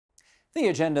The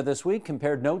agenda this week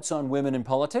compared notes on women in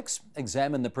politics,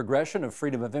 examined the progression of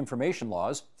freedom of information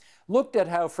laws, looked at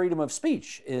how freedom of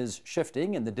speech is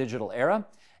shifting in the digital era,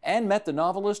 and met the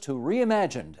novelist who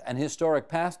reimagined an historic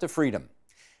path to freedom.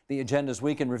 The agenda's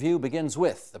week in review begins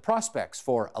with the prospects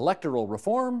for electoral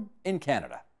reform in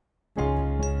Canada.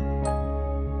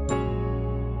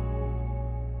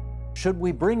 Should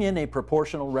we bring in a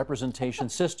proportional representation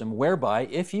system whereby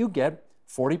if you get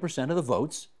 40% of the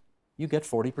votes, you get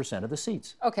 40% of the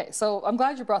seats? Okay, so I'm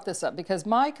glad you brought this up because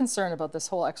my concern about this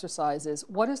whole exercise is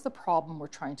what is the problem we're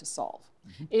trying to solve?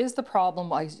 Is the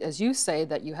problem, as you say,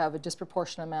 that you have a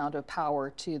disproportionate amount of power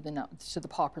to the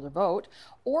popular vote,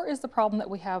 or is the problem that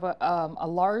we have a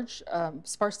large,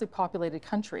 sparsely populated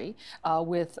country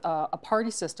with a party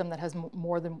system that has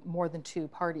more than two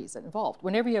parties involved?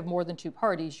 Whenever you have more than two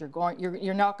parties, you're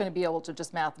not going to be able to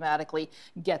just mathematically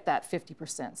get that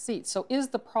 50% seat. So is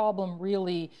the problem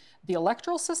really the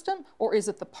electoral system, or is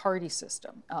it the party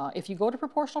system? If you go to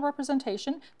proportional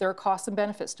representation, there are costs and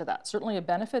benefits to that. Certainly a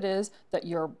benefit is that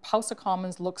your House of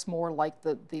Commons looks more like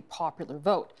the popular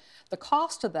vote. The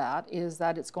cost of that is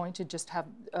that it's going to just have,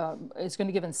 it's going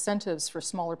to give incentives for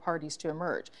smaller parties to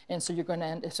emerge. And so you're going to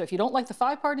end, so if you don't like the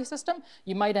 5-party system,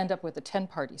 you might end up with a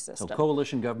 10-party system. So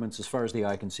coalition governments, as far as the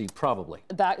eye can see, probably.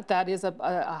 That is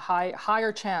a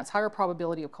higher chance, higher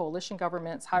probability of coalition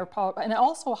governments, and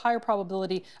also a higher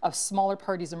probability of smaller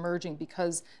parties emerging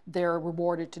because they're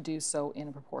rewarded to do so in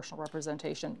a proportional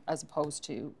representation as opposed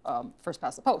to first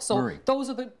past the post. So Marie. those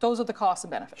are the costs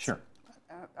and benefits. Sure.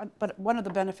 But one of the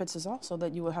benefits is also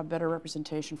that you will have better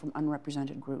representation from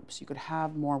unrepresented groups. You could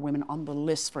have more women on the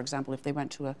list, for example, if they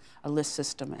went to a list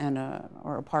system and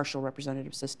or a partial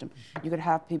representative system. You could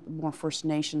have more First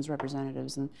Nations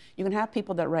representatives, and you can have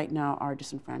people that right now are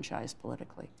disenfranchised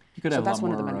politically. You could have that's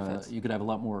one of the benefits. You could have a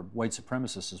lot more white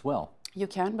supremacists as well. You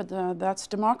can, but that's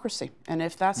democracy. And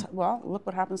if that's, well, look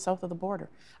what happens south of the border.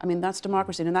 I mean, that's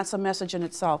democracy, and that's a message in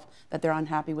itself that they're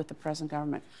unhappy with the present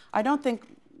government. I don't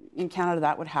think in Canada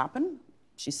that would happen,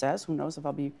 she says. Who knows if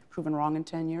I'll be proven wrong in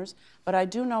 10 years. But I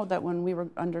do know that when we were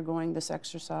undergoing this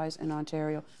exercise in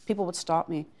Ontario, people would stop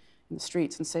me in the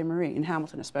streets and say, Marie, in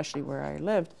Hamilton especially where I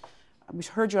lived, we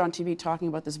heard you on TV talking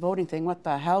about this voting thing. What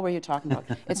the hell were you talking about?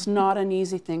 It's not an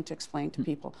easy thing to explain to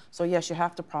people. So yes, you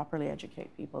have to properly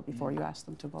educate people before you ask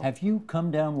them to vote. Have you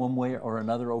come down one way or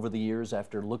another over the years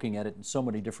after looking at it in so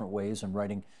many different ways and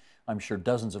writing, I'm sure,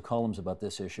 dozens of columns about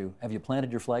this issue? Have you planted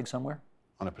your flag somewhere?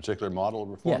 On a particular model of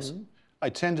reform? Yes. I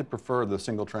tend to prefer the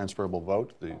single transferable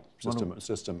vote, the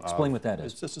system. Explain what that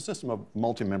is. It's just a system of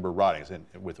multi-member ridings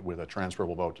with a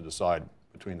transferable vote to decide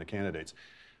between the candidates.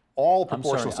 All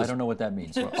proportional I'm sorry, I don't know what that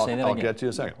means. Say that again. I'll get to you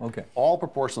in a second. Okay. All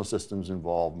proportional systems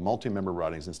involve multi-member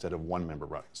ridings instead of one-member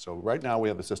ridings. So right now we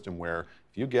have a system where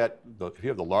if you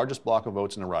have the largest block of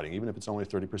votes in a riding, even if it's only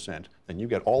 30%, then you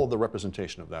get all of the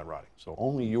representation of that riding. So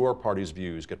only your party's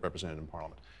views get represented in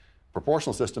Parliament.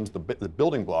 Proportional systems, the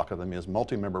building block of them is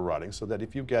multi-member ridings, so that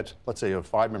if you get, let's say you have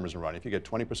 5 members in a riding, if you get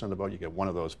 20% of the vote, you get one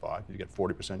of those 5. If you get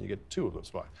 40%, you get 2 of those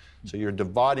 5. So you're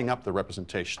dividing up the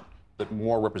representation that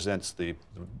more represents the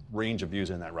range of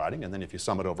views in that riding, and then if you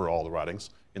sum it over all the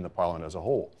ridings in the Parliament as a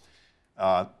whole.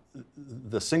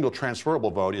 The single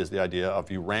transferable vote is the idea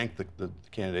of you rank the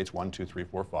candidates 1, 2, 3,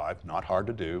 4, 5, not hard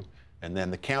to do, and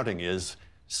then the counting is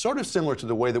sort of similar to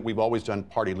the way that we've always done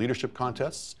party leadership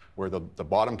contests, where the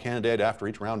bottom candidate after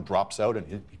each round drops out and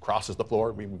he crosses the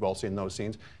floor. We've all seen those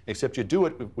scenes, except you do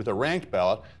it with a ranked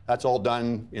ballot. That's all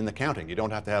done in the counting. You don't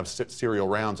have to have serial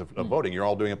rounds of voting. You're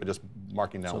all doing it by just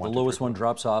marking down so one. So the lowest one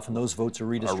drops off and those votes are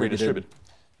redistributed.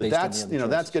 But that's,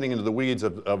 that's getting into the weeds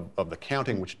of the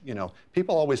counting, which,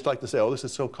 people always like to say, oh, this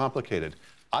is so complicated.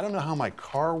 I don't know how my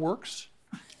car works,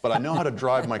 but I know how to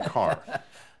drive my car.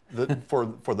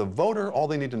 For the voter, all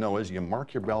they need to know is you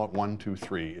mark your ballot 1, 2,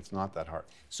 3. It's not that hard.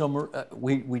 So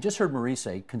we just heard Marie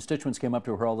say, constituents came up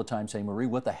to her all the time saying, Marie,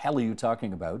 what the hell are you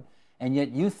talking about? And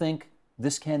yet you think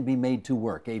this can be made to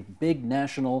work, a big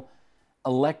national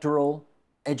electoral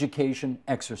education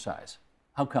exercise.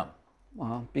 How come?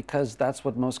 Well, because that's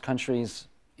what most countries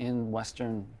in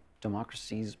Western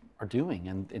democracies are doing,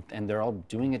 and they're all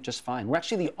doing it just fine. We're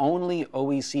actually the only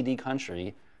OECD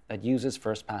country that uses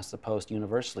first past the post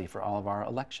universally for all of our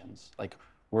elections. Like,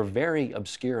 we're very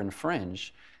obscure and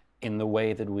fringe in the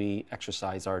way that we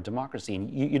exercise our democracy. And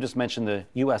you just mentioned the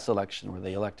US election where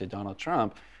they elected Donald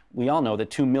Trump. We all know that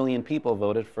 2 million people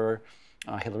voted for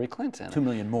Hillary Clinton. 2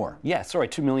 million more. Yeah, sorry,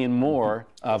 2 million more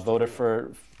voted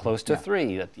for close to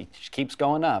 3. That keeps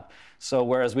going up. So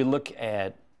whereas we look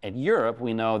at Europe,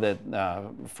 we know that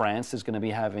France is going to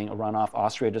be having a runoff.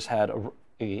 Austria just had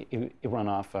a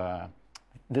runoff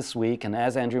this week, and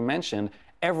as Andrew mentioned,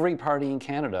 every party in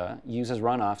Canada uses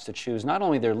runoffs to choose not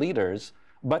only their leaders,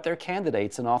 but their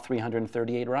candidates in all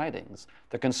 338 ridings.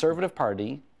 The Conservative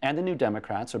Party and the New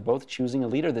Democrats are both choosing a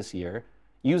leader this year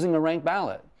using a ranked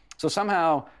ballot. So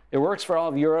somehow it works for all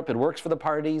of Europe, it works for the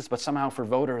parties, but somehow for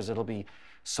voters it'll be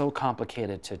so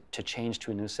complicated to change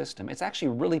to a new system. It's actually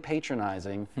really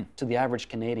patronizing to the average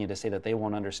Canadian to say that they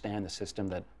won't understand the system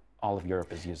that all of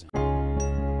Europe is using.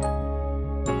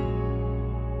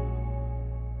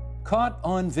 Caught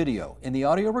on video in the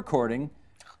audio recording,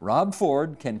 Rob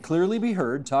Ford can clearly be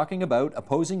heard talking about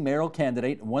opposing mayoral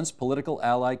candidate and once political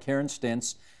ally Karen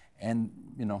Stintz, and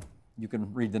you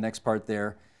can read the next part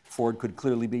there. Ford could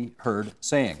clearly be heard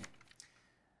saying,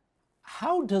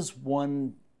 how does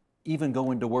one even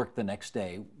go into work the next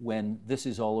day when this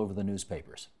is all over the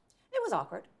newspapers? It was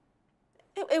awkward.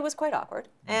 It was quite awkward.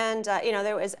 And,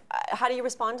 there was, how do you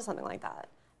respond to something like that?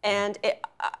 And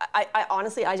I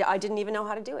honestly, I didn't even know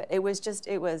how to do it. It was just,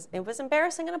 it was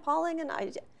embarrassing and appalling,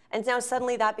 and now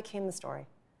suddenly that became the story.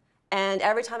 And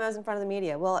every time I was in front of the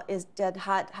media, well,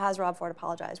 has Rob Ford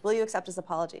apologized? Will you accept his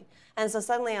apology? And so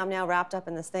suddenly I'm now wrapped up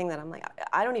in this thing that I'm like,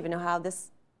 I don't even know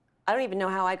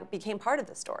how I became part of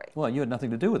this story. Well, you had nothing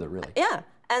to do with it, really. Yeah,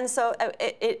 and so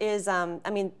it is, I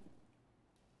mean,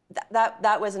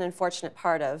 that was an unfortunate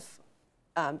part of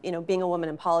being a woman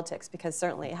in politics, because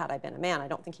certainly had I been a man, I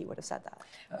don't think he would have said that.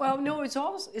 Well, no, it's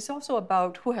also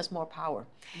about who has more power.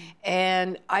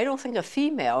 And I don't think a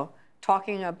female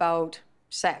talking about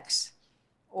sex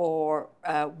or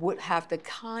would have the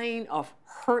kind of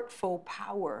hurtful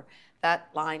power that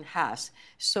line has.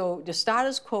 So the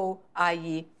status quo,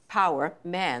 i.e. power,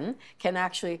 men, can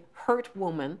actually hurt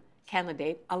women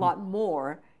candidate a lot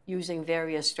more using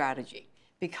various strategy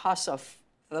because of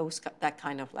that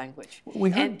kind of language.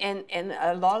 And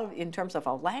a lot of, in terms of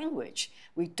our language,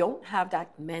 we don't have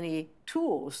that many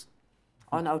tools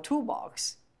on our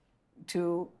toolbox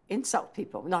to insult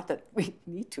people. Not that we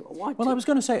need to or want to. Well, I was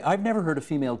going to say, I've never heard a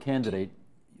female candidate,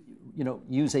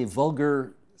 use a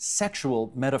vulgar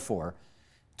sexual metaphor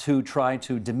to try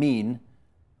to demean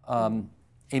a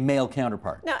male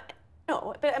counterpart.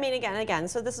 No, but I mean, again,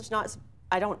 so this is not,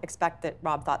 I don't expect that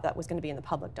Rob thought that was going to be in the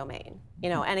public domain,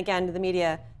 and again, the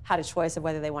media had a choice of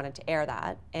whether they wanted to air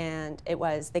that, and it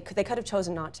was, they could have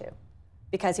chosen not to,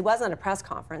 because he wasn't at a press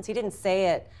conference. He didn't say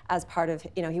it as part of,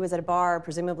 he was at a bar,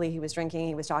 presumably he was drinking,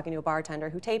 he was talking to a bartender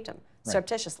who taped him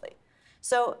surreptitiously.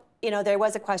 So, there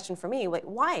was a question for me, like,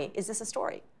 why is this a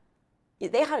story?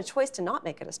 They had a choice to not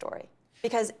make it a story,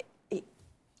 because it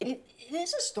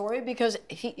is a story, because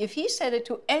if he said it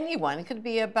to anyone, it could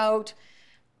be about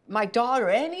my daughter,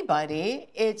 anybody,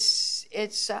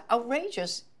 it's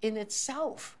outrageous in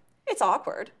itself. It's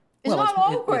awkward. It's not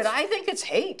awkward. I think it's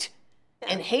hate.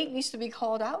 Yeah. And hate needs to be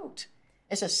called out.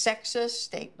 It's a sexist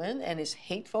statement, and it's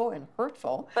hateful and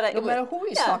hurtful, but no matter who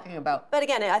he's talking about. But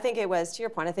again, I think it was, to your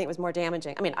point, I think it was more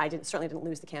damaging. I mean, I certainly didn't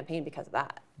lose the campaign because of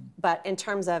that. But in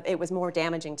terms of, it was more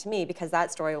damaging to me because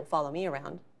that story will follow me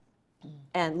around.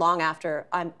 And long after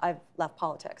I've left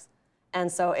politics.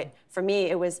 And so for me,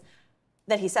 it was,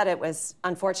 that he said it was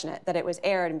unfortunate, that it was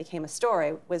aired and became a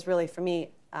story was really, for me,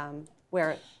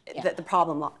 where the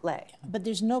problem lay. But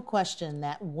there's no question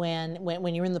that when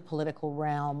you're in the political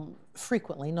realm,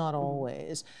 frequently, not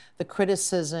always, the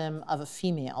criticism of a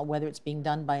female, whether it's being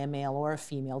done by a male or a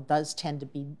female, does tend to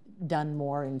be done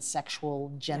more in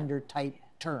sexual, gender-type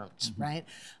terms, right?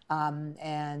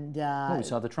 We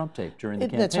saw the Trump tape during the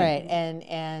campaign. That's right,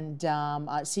 and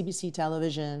CBC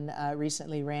Television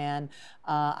recently ran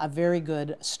a very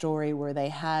good story where they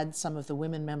had some of the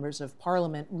women members of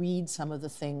Parliament read some of the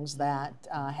things that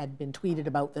had been tweeted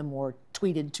about them or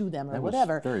tweeted to them or that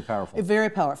whatever. Was very powerful. Very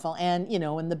powerful, and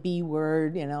and the B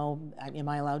word. Am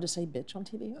I allowed to say bitch on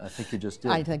TV? I think you just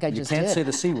did. I think I just did. You can't say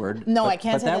the C word. No, I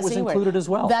can't say the C word. But that was included as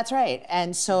well. That's right,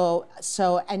 and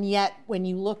and yet when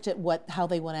you looked at how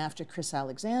they went after Chris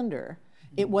Alexander,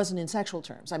 it wasn't in sexual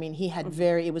terms. I mean, he had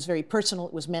it was very personal.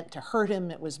 It was meant to hurt him.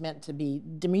 It was meant to be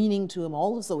demeaning to him.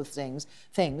 All of those things,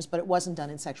 but it wasn't done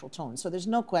in sexual tones. So there's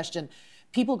no question.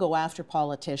 People go after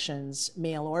politicians,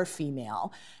 male or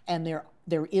female, and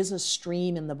there is a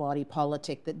stream in the body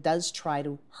politic that does try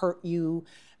to hurt you,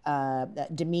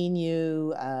 demean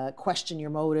you, question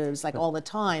your motives, like all the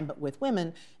time. But with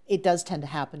women, it does tend to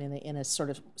happen in a sort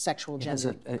of sexual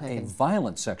gender. It has a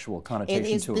violent sexual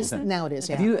connotation to it. Now it is,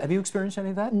 yeah. Have you experienced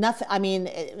any of that? Nothing. I mean,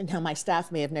 now my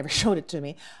staff may have never showed it to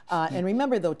me. And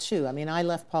remember, though, too. I mean, I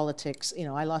left politics. You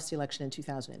know, I lost the election in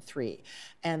 2003,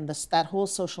 and that whole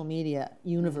social media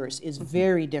universe is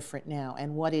very different now.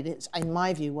 And what it is, in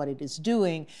my view, what it is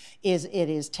doing is it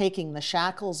is taking the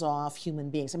shackles off human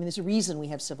beings. I mean, there's a reason we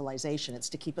have civilization. It's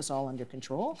to keep us all under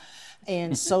control.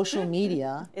 And social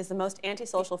media is the most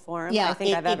antisocial form yeah, I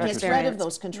think I've ever experienced. It gets rid of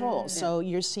those controls. So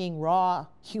you're seeing raw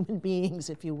human beings,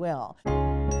 if you will.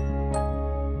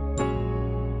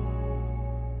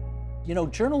 You know,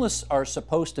 journalists are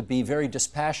supposed to be very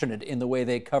dispassionate in the way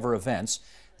they cover events.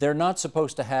 They're not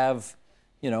supposed to have,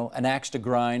 you know, an axe to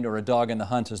grind or a dog in the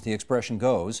hunt, as the expression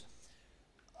goes.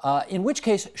 In which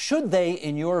case, should they,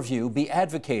 in your view, be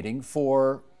advocating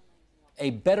for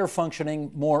a better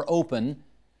functioning, more open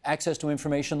access to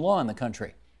information law in the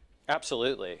country?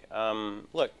 Absolutely.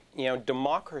 Look, you know,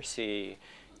 democracy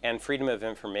and freedom of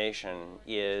information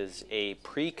is a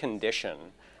precondition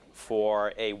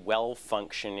for a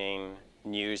well-functioning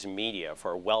news media,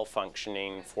 for a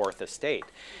well-functioning fourth estate.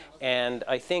 And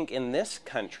I think in this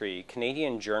country,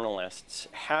 Canadian journalists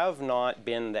have not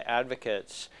been the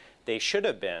advocates they should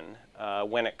have been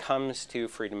when it comes to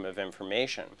freedom of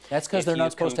information. That's because they're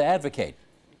not supposed to advocate.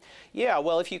 Yeah,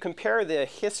 well, if you compare the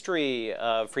history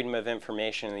of freedom of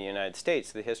information in the United States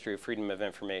to the history of freedom of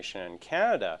information in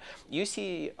Canada, you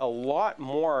see a lot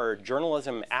more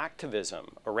journalism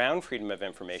activism around freedom of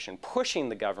information, pushing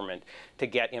the government to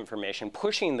get information,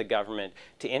 pushing the government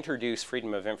to introduce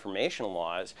freedom of information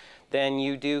laws than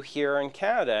you do here in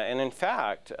Canada. And in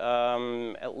fact,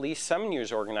 at least some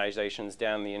news organizations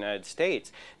down in the United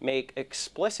States make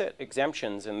explicit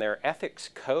exemptions in their ethics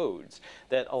codes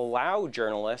that allow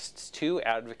journalists to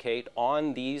advocate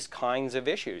on these kinds of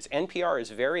issues. NPR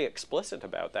is very explicit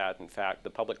about that. In fact,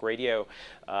 the public radio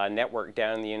network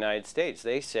down in the United States,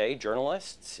 they say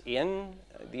journalists in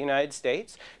the United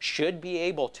States should be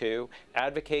able to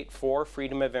advocate for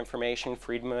freedom of information,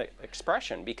 freedom of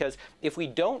expression. Because if we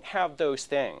don't have those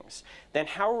things, then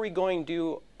how are we going to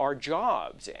do our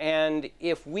jobs? And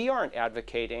if we aren't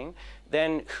advocating,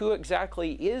 then who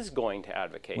exactly is going to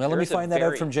advocate? Well, let me find that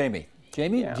out from Jamie.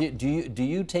 Jamie, Yeah. do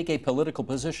you take a political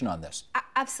position on this?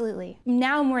 Absolutely.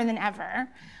 Now more than ever,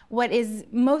 what is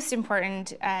most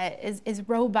important is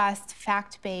robust,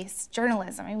 fact-based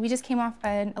journalism. I mean, we just came off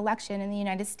an election in the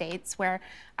United States where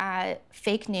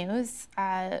fake news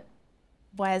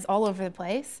was all over the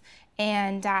place,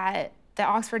 and the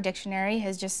Oxford Dictionary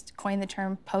has just coined the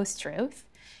term post-truth.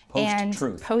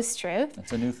 Post-truth. Post-truth.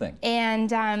 That's a new thing.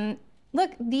 And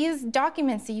look, these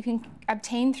documents that you can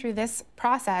obtain through this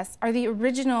process are the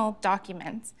original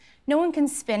documents. No one can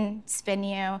spin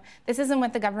you. This isn't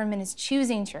what the government is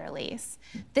choosing to release.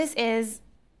 This is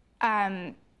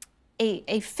a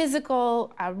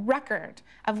physical record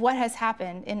of what has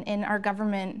happened in our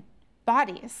government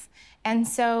bodies. And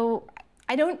so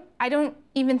I don't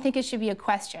even think it should be a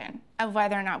question of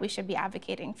whether or not we should be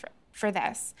advocating for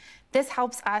this. This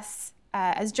helps us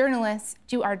as journalists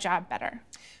do our job better.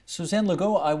 Suzanne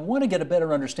Legault, I want to get a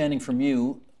better understanding from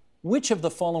you. Which of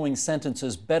the following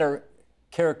sentences better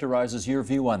characterizes your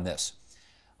view on this?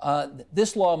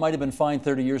 This law might have been fine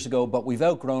 30 years ago, but we've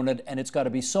outgrown it, and it's got to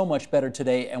be so much better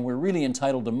today, and we're really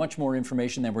entitled to much more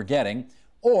information than we're getting.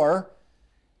 Or,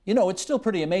 you know, it's still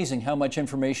pretty amazing how much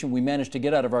information we manage to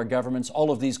get out of our governments,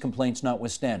 all of these complaints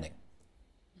notwithstanding.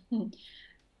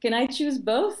 Can I choose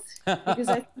both? Because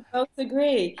I think both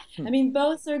agree. I mean,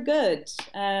 both are good.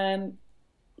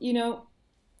 You know,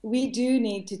 we do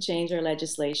need to change our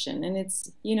legislation. And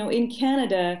it's, you know, in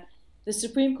Canada, the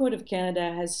Supreme Court of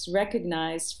Canada has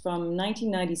recognized from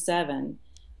 1997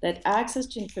 that access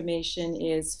to information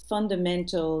is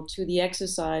fundamental to the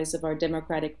exercise of our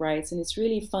democratic rights. And it's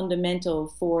really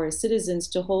fundamental for citizens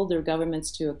to hold their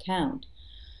governments to account.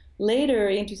 Later,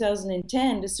 in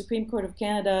 2010, the Supreme Court of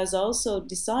Canada has also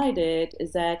decided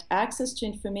that access to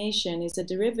information is a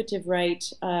derivative right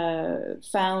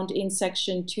found in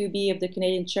Section 2B of the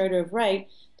Canadian Charter of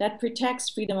Rights that protects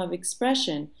freedom of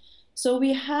expression. So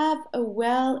we have a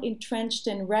well-entrenched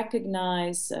and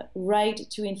recognized right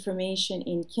to information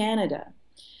in Canada.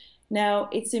 Now,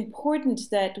 it's important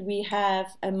that we have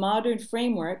a modern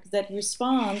framework that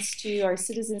responds to our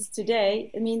citizens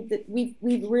today. I mean, that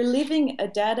we're living a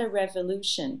data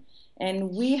revolution, and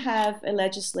we have a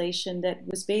legislation that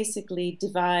was basically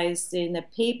devised in a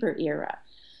paper era.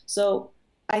 So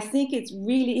I think it's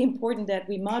really important that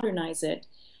we modernize it.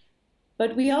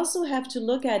 But we also have to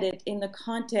look at it in the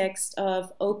context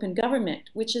of open government,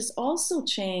 which has also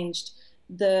changed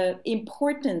the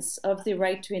importance of the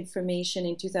right to information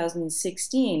in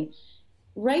 2016,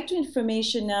 right to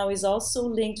information now is also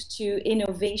linked to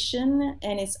innovation,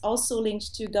 and it's also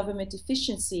linked to government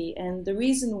efficiency. And the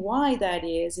reason why that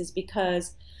is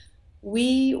because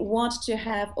we want to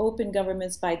have open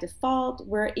governments by default,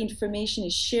 where information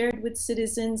is shared with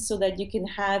citizens so that you can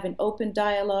have an open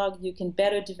dialogue, you can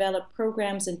better develop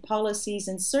programs and policies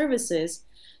and services.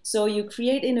 So you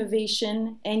create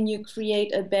innovation and you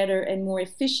create a better and more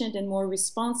efficient and more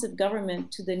responsive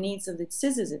government to the needs of the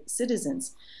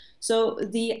citizens. So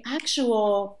the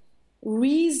actual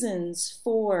reasons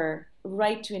for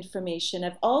right to information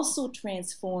have also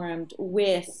transformed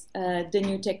with the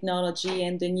new technology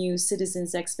and the new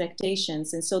citizens'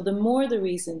 expectations. And so the more the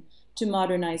reason to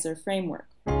modernize our framework.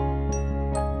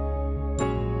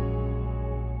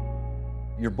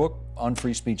 Your book on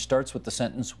free speech starts with the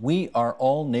sentence, "We are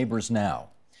all neighbors now."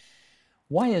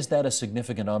 Why is that a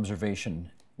significant observation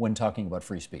when talking about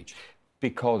free speech?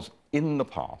 Because in the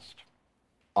past,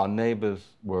 our neighbors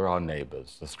were our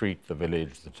neighbors, the street, the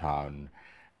village, the town.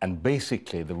 And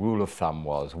basically, the rule of thumb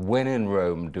was, when in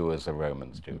Rome, do as the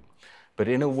Romans do. But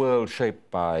in a world shaped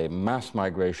by mass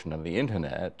migration and the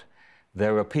internet,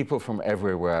 there are people from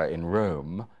everywhere in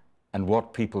Rome, and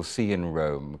what people see in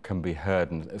Rome can be heard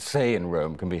and say in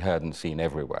Rome can be heard and seen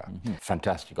everywhere.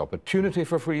 Fantastic opportunity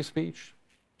for free speech.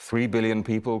 3 billion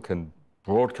people can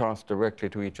broadcast directly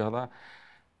to each other.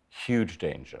 Huge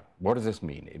danger. What does this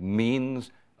mean? It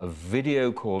means a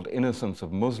video called Innocence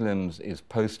of Muslims is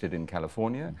posted in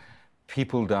California.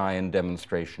 People die in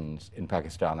demonstrations in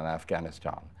Pakistan and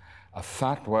Afghanistan. A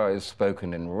fatwa is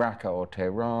spoken in Raqqa or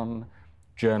Tehran.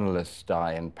 Journalists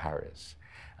die in Paris.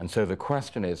 And so the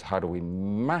question is, how do we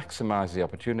maximize the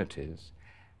opportunities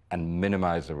and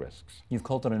minimize the risks? You've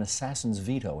called it an assassin's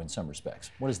veto in some respects.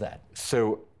 What is that?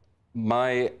 So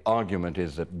my argument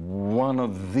is that one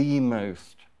of the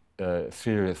most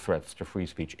serious threats to free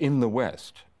speech in the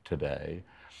West today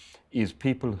is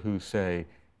people who say,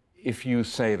 if you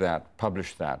say that,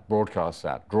 publish that, broadcast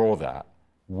that, draw that,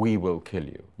 we will kill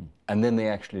you. And then they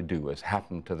actually do, as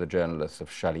happened to the journalists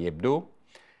of Charlie Hebdo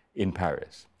in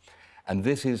Paris. And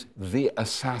this is the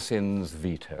assassin's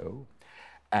veto.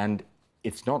 And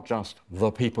it's not just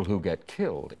the people who get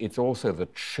killed, it's also the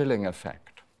chilling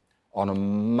effect on a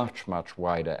much, much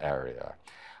wider area.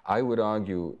 I would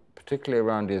argue, particularly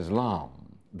around Islam,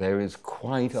 there is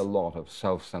quite a lot of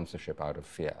self-censorship out of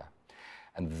fear.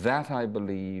 And that, I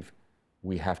believe,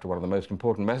 we have to, one of the most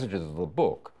important messages of the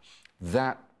book,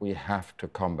 that we have to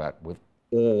combat with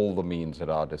all the means at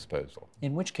our disposal.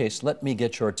 In which case, let me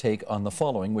get your take on the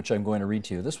following, which I'm going to read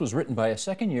to you. This was written by a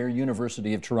second-year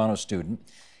University of Toronto student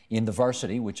in The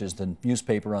Varsity, which is the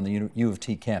newspaper on the U of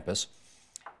T campus.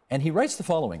 And he writes the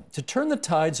following: "To turn the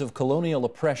tides of colonial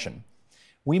oppression,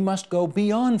 we must go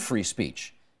beyond free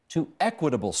speech to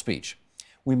equitable speech.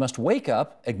 We must wake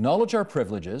up, acknowledge our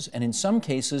privileges, and in some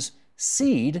cases,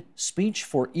 cede speech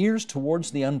for ears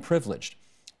towards the unprivileged.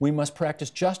 We must practice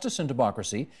justice and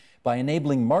democracy by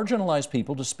enabling marginalized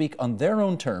people to speak on their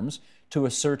own terms, to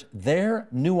assert their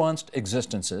nuanced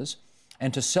existences,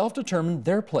 and to self-determine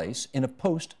their place in a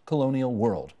post-colonial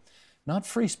world. Not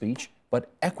free speech, but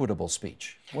equitable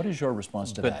speech." What is your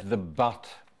response to that? But the but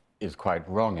is quite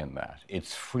wrong in that.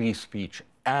 It's free speech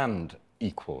and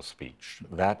equal speech.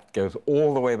 That goes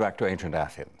all the way back to ancient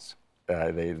Athens.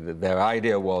 Their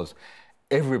idea was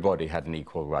everybody had an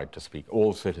equal right to speak,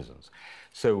 all citizens.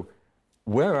 So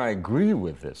where I agree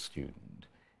with this student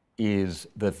is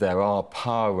that there are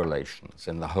power relations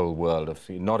in the whole world of,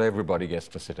 not everybody gets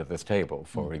to sit at this table,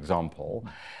 for example,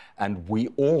 and we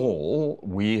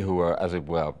who are, as it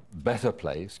were, better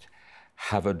placed,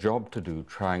 have a job to do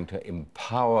trying to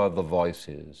empower the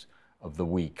voices of the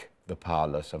weak, the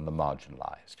powerless, and the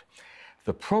marginalized.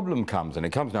 The problem comes, and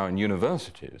it comes now in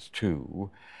universities too,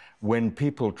 when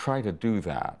people try to do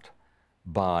that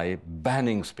by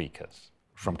banning speakers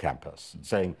from campus,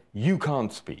 saying, you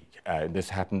can't speak. This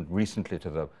happened recently to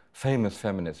the famous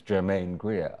feminist Germaine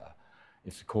Greer.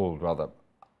 It's called, rather,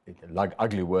 like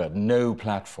ugly word, no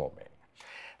platforming.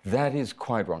 That is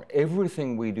quite wrong.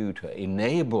 Everything we do to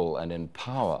enable and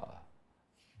empower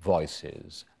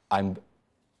voices, I'm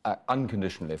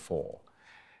unconditionally for.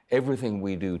 Everything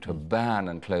we do to ban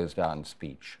and close down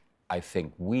speech, I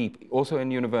think we, also in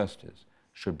universities,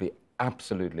 should be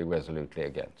absolutely resolutely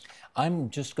against. I'm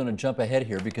just going to jump ahead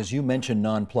here because you mentioned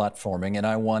non-platforming, and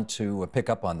I want to pick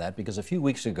up on that because a few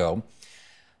weeks ago,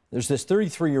 there's this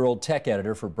 33-year-old tech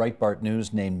editor for Breitbart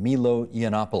News named Milo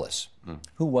Yiannopoulos,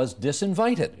 who was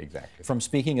disinvited from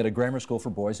speaking at a grammar school for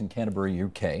boys in Canterbury,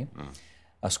 UK,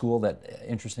 a school that,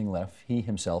 interestingly enough, he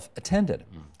himself attended.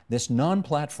 This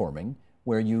non-platforming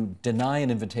where you deny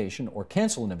an invitation or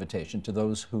cancel an invitation to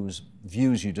those whose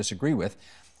views you disagree with,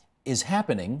 is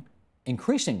happening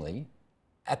increasingly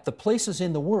at the places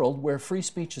in the world where free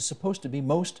speech is supposed to be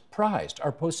most prized,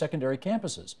 our post-secondary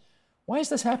campuses. Why is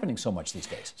this happening so much these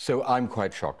days? So I'm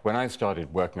quite shocked. When I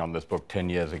started working on this book 10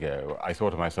 years ago, I thought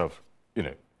to myself, you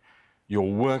know, you're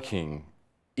working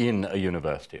in a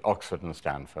university, Oxford and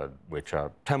Stanford, which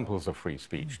are temples of free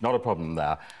speech, not a problem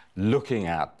there, looking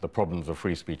at the problems of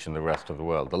free speech in the rest of the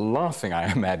world. The last thing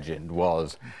I imagined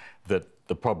was that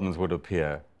the problems would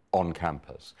appear on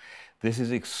campus. This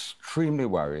is extremely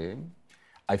worrying.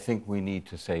 I think we need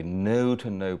to say no to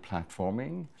no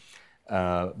platforming,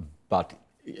 but,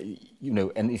 you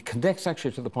know, and it connects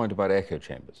actually to the point about echo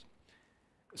chambers.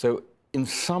 So in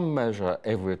some measure,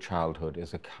 every childhood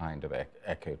is a kind of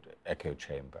echo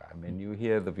chamber. I mean, you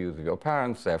hear the views of your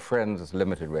parents, their friends, there's a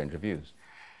limited range of views.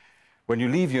 When you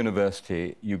leave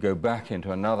university, you go back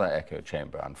into another echo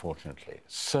chamber, unfortunately.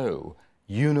 So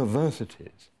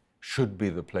universities should be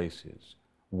the places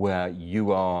where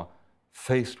you are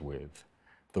faced with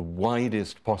the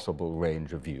widest possible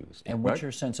range of views. And what's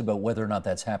your sense about whether or not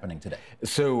that's happening today?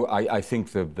 So I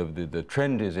think the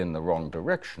trend is in the wrong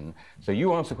direction. So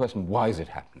you ask the question, why is it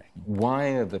happening? Why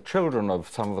are the children of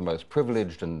some of the most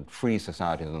privileged and free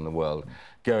societies in the world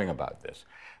going about this?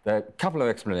 There are a couple of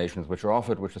explanations which are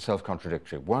offered which are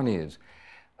self-contradictory. One is,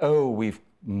 oh, we've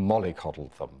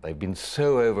mollycoddled them. They've been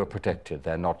so overprotected,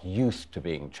 they're not used to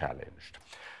being challenged.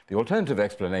 The alternative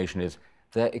explanation is,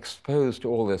 they're exposed to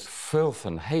all this filth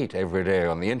and hate every day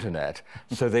on the internet,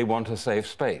 so they want a safe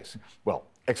space. Well,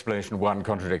 explanation one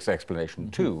contradicts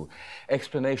explanation two.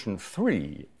 Explanation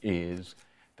three is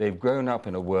they've grown up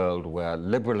in a world where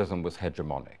liberalism was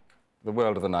hegemonic, the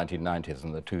world of the 1990s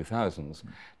and the 2000s.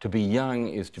 To be young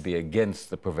is to be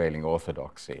against the prevailing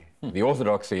orthodoxy. The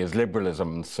orthodoxy is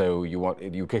liberalism, so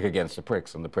you kick against the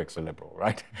pricks, and the pricks are liberal,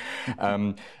 right?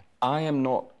 I am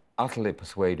not utterly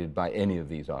persuaded by any of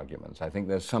these arguments. I think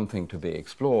there's something to be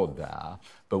explored there,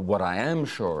 but what I am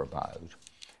sure about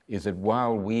is that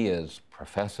while we as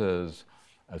professors,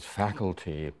 as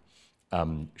faculty,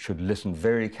 should listen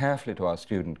very carefully to our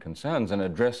student concerns and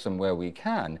address them where we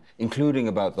can, including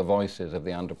about the voices of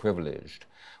the underprivileged,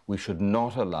 we should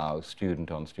not allow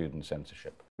student-on-student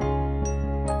censorship.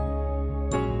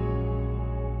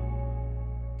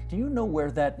 Do you know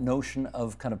where that notion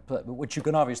of kind of, which you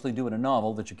can obviously do in a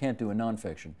novel that you can't do in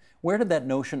nonfiction, where did that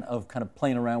notion of kind of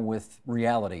playing around with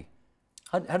reality,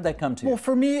 how did that come to you? Well,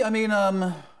 for me, I mean,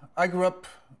 I grew up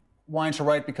wanting to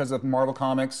write because of Marvel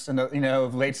Comics in the, you know,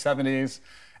 late 70s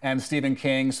and Stephen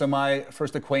King. So my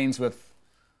first acquaintance with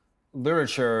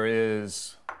literature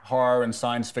is horror and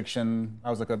science fiction. I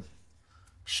was like a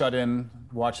shut-in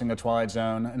watching The Twilight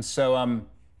Zone. And so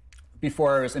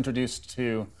before I was introduced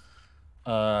to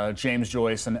James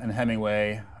Joyce and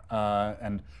Hemingway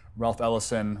and Ralph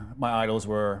Ellison, my idols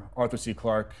were Arthur C.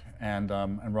 Clarke and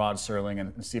Rod Serling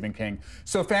and Stephen King.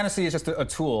 So fantasy is just a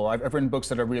tool. I've written books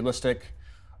that are realistic,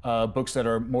 books that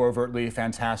are more overtly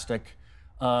fantastic.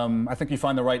 I think you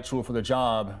find the right tool for the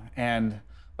job, and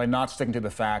by not sticking to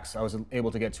the facts, I was able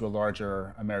to get to a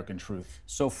larger American truth.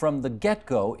 So from the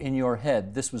get-go, in your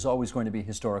head, this was always going to be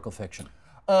historical fiction?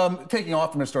 Taking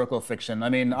off from historical fiction. I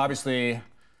mean, obviously,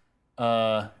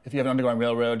 if you have an Underground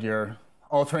Railroad, you're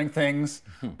altering things.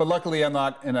 But luckily, I'm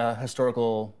not in a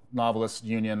historical novelist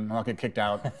union. I'll get kicked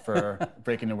out for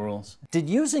breaking the rules. Did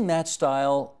using that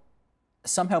style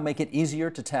somehow make it easier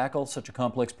to tackle such a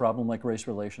complex problem like race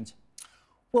relations?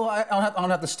 Well, I don't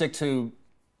have to stick to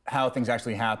how things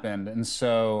actually happened. And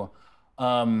so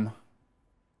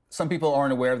some people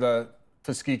aren't aware of the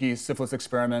Tuskegee syphilis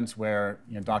experiment where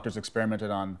doctors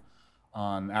experimented on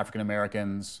African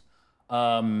Americans.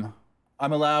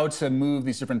 I'm allowed to move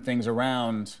these different things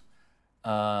around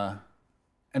and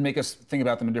make us think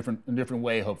about them in a different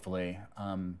way, hopefully.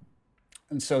 And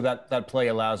so that play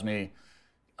allows me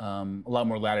a lot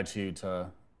more latitude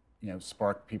to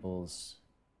spark people's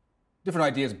different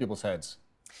ideas in people's heads.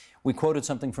 We quoted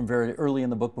something from very early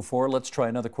in the book before. Let's try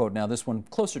another quote now, this one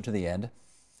closer to the end.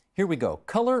 Here we go.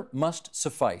 Color must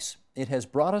suffice. It has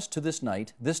brought us to this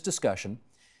night, this discussion,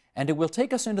 and it will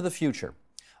take us into the future.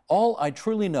 All I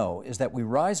truly know is that we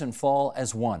rise and fall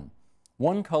as one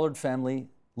colored family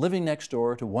living next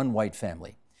door to one white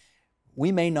family.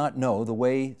 We may not know the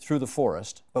way through the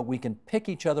forest, but we can pick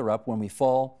each other up when we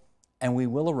fall, and we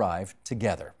will arrive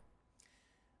together.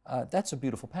 That's a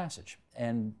beautiful passage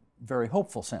and very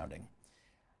hopeful sounding.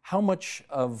 How much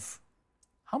of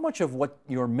what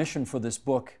your mission for this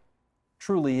book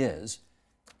truly is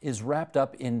wrapped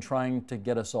up in trying to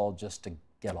get us all just to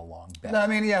get along better? No, I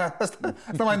mean, yeah, that's not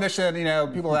my mission.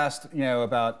 People asked,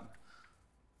 about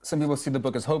some people see the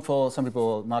book as hopeful, some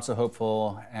people not so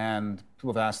hopeful, and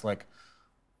people have asked, like,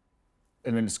 I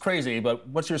mean, it's crazy, but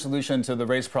what's your solution to the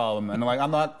race problem? And I'm like,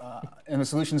 I'm not in the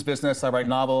solutions business. I write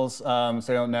novels, so I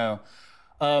don't know.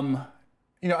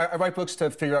 You know, I write books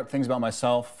to figure out things about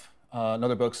myself, and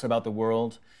other books about the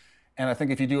world. And I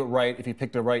think if you do it right, if you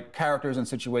pick the right characters and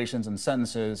situations and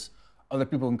sentences, other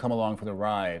people can come along for the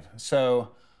ride. So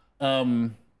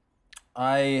in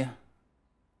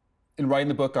writing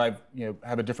the book, I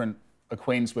have a different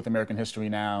acquaintance with American history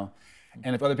now.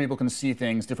 And if other people can see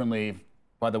things differently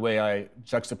by the way I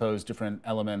juxtapose different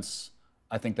elements,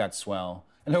 I think that's swell.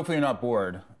 And hopefully you're not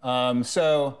bored.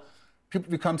 So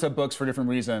people come to books for different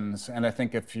reasons. And I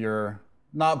think if you're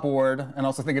not bored and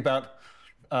also think about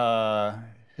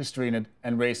history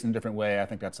and race in a different way, I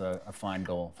think that's a fine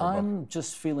goal for a book. I'm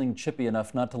just feeling chippy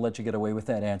enough not to let you get away with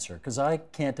that answer, because I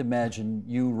can't imagine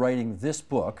you writing this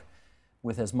book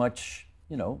with as much,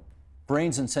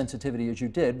 brains and sensitivity as you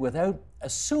did without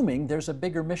assuming there's a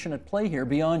bigger mission at play here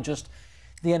beyond just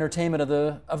the entertainment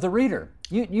of the reader.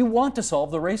 You want to solve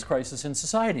the race crisis in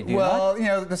society, do you not?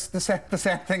 Well, the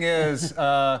sad thing is,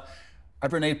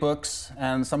 I've written 8 books,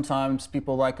 and sometimes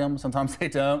people like them, sometimes they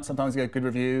don't. Sometimes you get good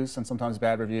reviews, and sometimes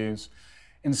bad reviews.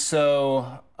 And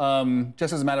so,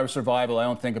 just as a matter of survival, I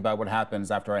don't think about what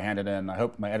happens after I hand it in. I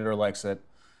hope my editor likes it,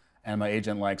 and my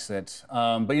agent likes it.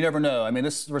 But you never know. I mean,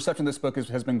 the reception of this book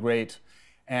has been great,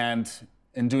 and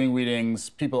in doing readings,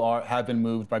 people have been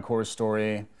moved by Cora's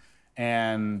story.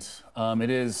 And it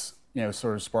is,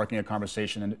 sort of sparking a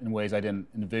conversation in ways I didn't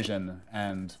envision,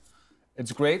 and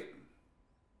it's great.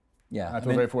 Yeah, I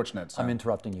feel very fortunate. So. I'm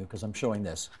interrupting you because I'm showing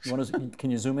this. Can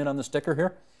you zoom in on the sticker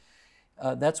here?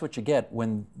 That's what you get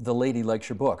when the lady likes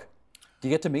your book. Do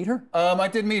you get to meet her? I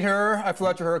did meet her. I flew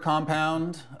out to her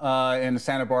compound in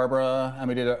Santa Barbara, and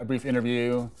we did a brief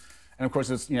interview. And of course,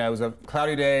 it was a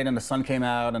cloudy day, and then the sun came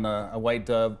out, and a white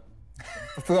dove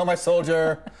flew on my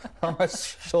shoulder.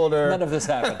 None of this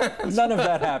happened. None of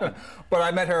that happened. But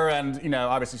I met her, and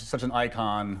obviously she's such an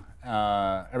icon.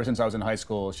 Ever since I was in high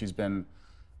school, she's been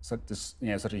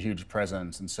such a huge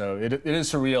presence, and so it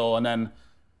is surreal. And then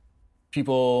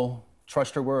people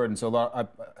trust her word, and so I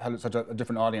had such a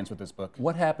different audience with this book.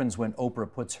 What happens when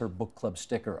Oprah puts her book club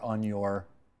sticker on your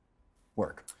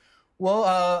work? Well,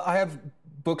 I have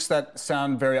books that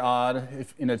sound very odd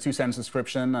in a 2-sentence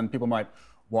description, and people might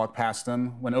walk past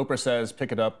them. When Oprah says,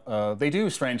 pick it up, they do,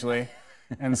 strangely.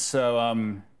 And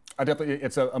so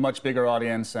it's a much bigger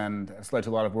audience, and it's led to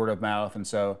a lot of word of mouth. And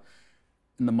so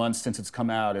in the months since it's come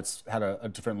out, it's had a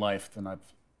different life than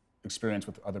I've experienced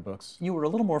with other books. You were a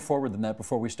little more forward than that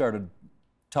before we started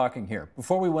talking here.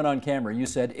 Before we went on camera, you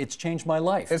said, it's changed my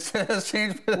life. It has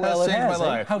changed my Eh?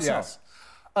 life. How so? Yes.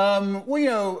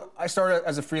 Well, I started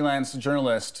as a freelance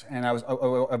journalist, and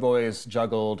I've always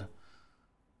juggled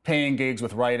paying gigs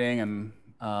with writing,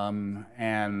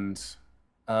 and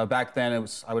back then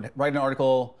I would write an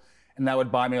article, and that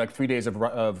would buy me like 3 days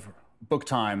of book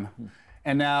time,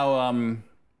 and now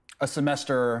a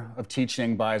semester of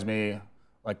teaching buys me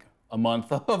like a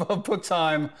month of book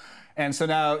time, and so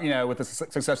now with the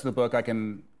success of the book, I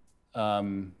can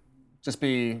just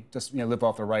live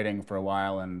off the writing for a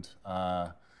while and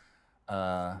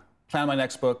plan my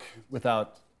next book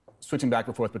without switching back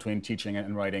and forth between teaching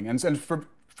and writing, and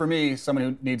for me, someone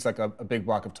who needs like a big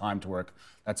block of time to work,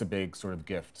 that's a big sort of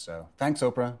gift. So thanks,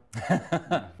 Oprah.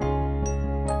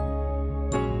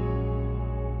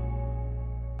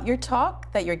 Your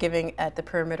talk that you're giving at the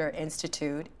Perimeter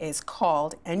Institute is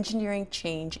called Engineering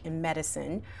Change in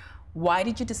Medicine. Why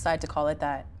did you decide to call it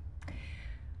that?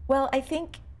 Well, I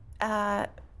think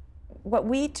what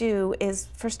we do is,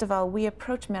 first of all, we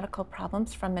approach medical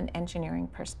problems from an engineering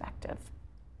perspective.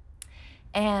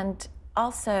 And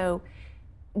also,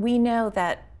 we know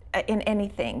that in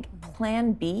anything,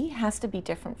 plan B has to be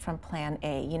different from plan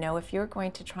A. If you're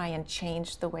going to try and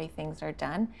change the way things are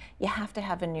done, you have to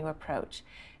have a new approach.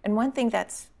 And one thing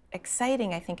that's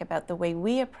exciting, I think, about the way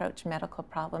we approach medical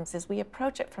problems is we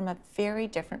approach it from a very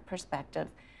different perspective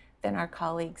than our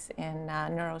colleagues in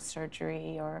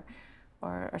neurosurgery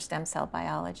or stem cell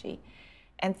biology.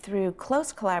 And through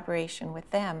close collaboration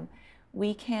with them,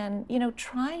 we can,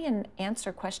 try and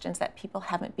answer questions that people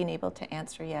haven't been able to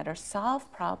answer yet, or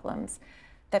solve problems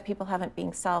that people haven't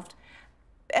been solved.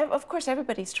 Of course,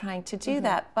 everybody's trying to do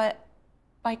that, but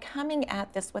by coming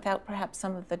at this without perhaps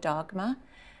some of the dogma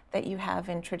that you have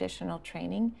in traditional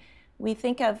training, we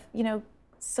think of,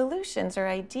 solutions or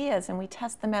ideas, and we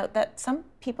test them out that some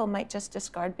people might just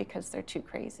discard because they're too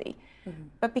crazy.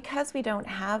 But because we don't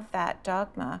have that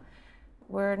dogma,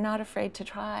 we're not afraid to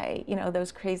try, you know,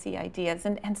 those crazy ideas,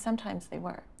 and sometimes they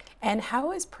work. And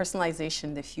how is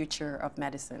personalization the future of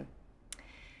medicine?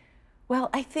 Well,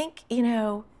 I think, you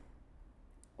know,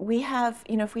 we have,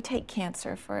 you know, if we take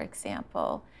cancer, for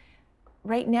example,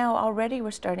 right now already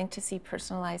we're starting to see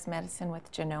personalized medicine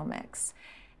with genomics.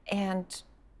 And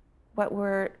what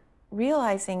we're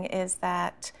realizing is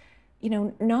that, you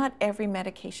know, not every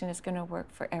medication is going to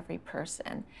work for every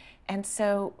person. And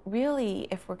so really,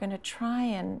 if we're going to try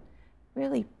and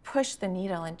really push the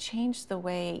needle and change the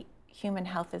way human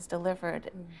health is delivered,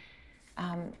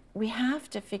 we have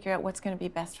to figure out what's going to be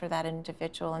best for that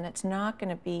individual, and it's not going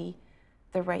to be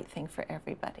the right thing for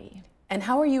everybody. And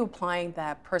how are you applying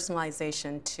that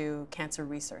personalization to cancer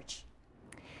research?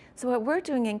 So what we're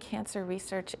doing in cancer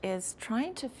research is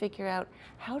trying to figure out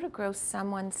how to grow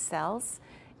someone's cells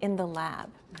in the lab.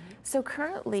 So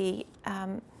currently,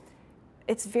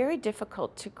 it's very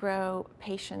difficult to grow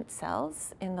patient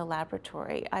cells in the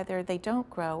laboratory. Either they don't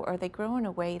grow or they grow in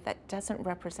a way that doesn't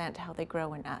represent how they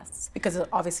grow in us. Because it's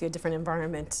obviously a different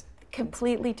environment.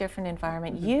 Completely different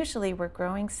environment. Usually we're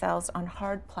growing cells on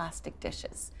hard plastic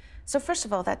dishes. So first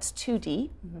of all, that's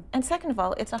 2D. And second of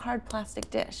all, it's a hard plastic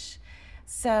dish.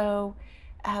 So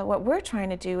what we're trying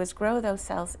to do is grow those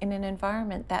cells in an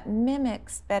environment that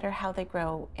mimics better how they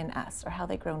grow in us or how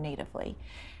they grow natively.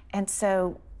 And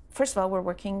so first of all, we're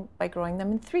working by growing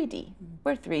them in 3D.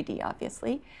 We're 3D,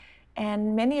 obviously.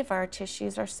 And many of our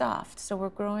tissues are soft, so we're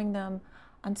growing them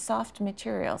on soft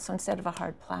material. So instead of a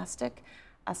hard plastic,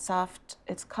 a soft,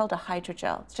 it's called a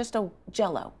hydrogel. It's just a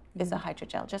jello is a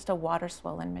hydrogel, just a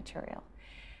water-swollen material.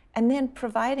 And then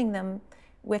providing them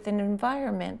with an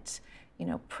environment, you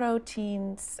know,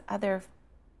 proteins, other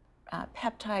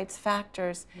peptides,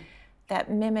 factors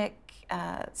that mimic,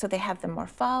 so they have the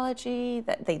morphology,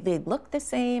 that they look the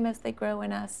same as they grow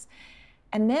in us.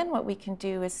 And then what we can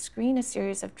do is screen a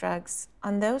series of drugs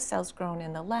on those cells grown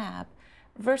in the lab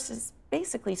versus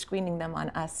basically screening them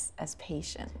on us as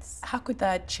patients. How could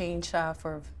that change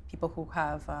for people who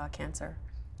have cancer?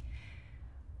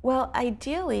 Well,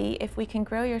 ideally, if we can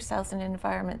grow your cells in an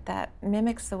environment that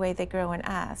mimics the way they grow in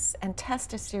us and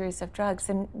test a series of drugs,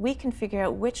 then we can figure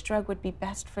out which drug would be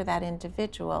best for that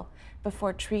individual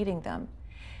before treating them.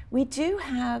 We do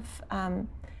have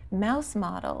mouse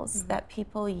models that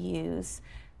people use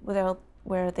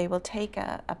where they will take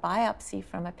a biopsy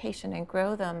from a patient and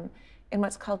grow them in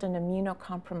what's called an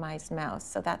immunocompromised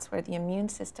mouse. So that's where the immune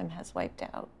system has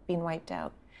been wiped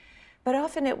out. But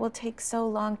often it will take so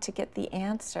long to get the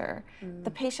answer. The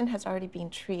patient has already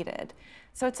been treated.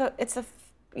 So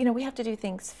you know, we have to do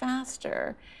things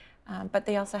faster, but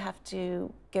they also have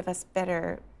to give us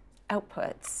better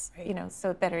outputs, you know,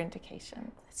 so better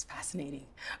indication. That's fascinating.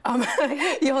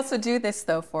 You also do this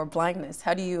though for blindness.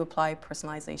 How do you apply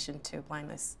personalization to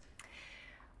blindness?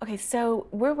 Okay, so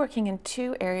we're working in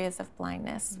 2 areas of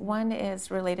blindness. One is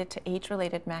related to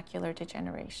age-related macular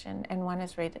degeneration, and one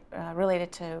is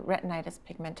related to retinitis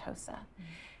pigmentosa.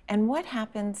 And what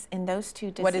happens in those 2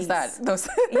 diseases? What is that?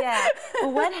 Yeah,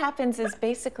 well, what happens is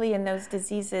basically in those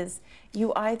diseases,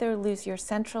 you either lose your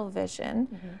central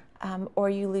vision or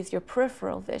you lose your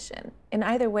peripheral vision. In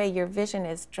either way, your vision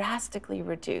is drastically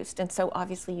reduced, and so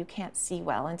obviously you can't see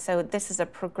well. And so this is a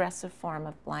progressive form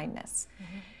of blindness.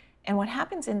 And what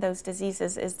happens in those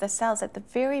diseases is the cells at the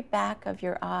very back of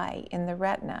your eye in the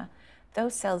retina,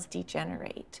 those cells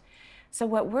degenerate. So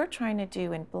what we're trying to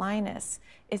do in blindness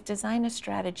is design a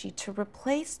strategy to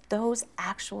replace those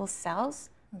actual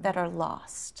cells that are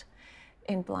lost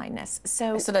in blindness.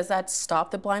 So does that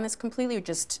stop the blindness completely or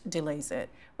just delays it?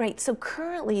 Right, so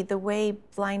currently the way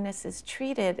blindness is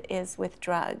treated is with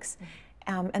drugs.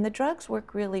 And the drugs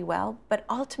work really well, but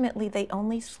ultimately they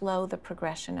only slow the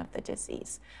progression of the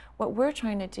disease. What we're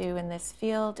trying to do in this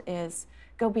field is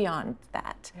go beyond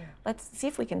that. Let's see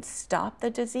if we can stop the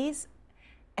disease,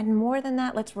 and more than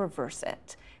that, let's reverse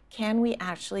it. Can we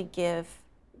actually give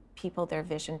people their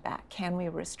vision back? Can we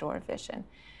restore vision?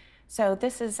 So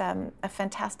this is a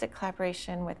fantastic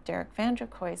collaboration with Derek van der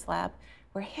Kooij's lab,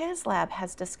 where his lab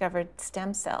has discovered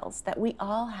stem cells that we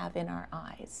all have in our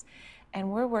eyes. And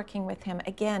we're working with him,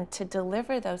 again, to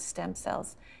deliver those stem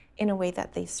cells in a way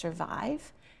that they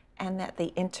survive and that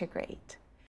they integrate.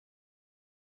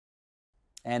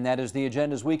 And that is the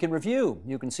Agenda's Week in Review.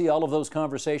 You can see all of those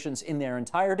conversations in their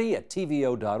entirety at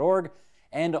tvo.org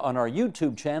and on our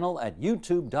YouTube channel at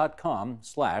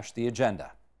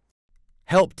youtube.com/theagenda.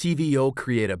 Help TVO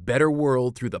create a better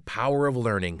world through the power of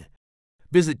learning.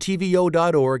 Visit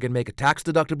tvo.org and make a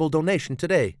tax-deductible donation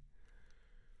today.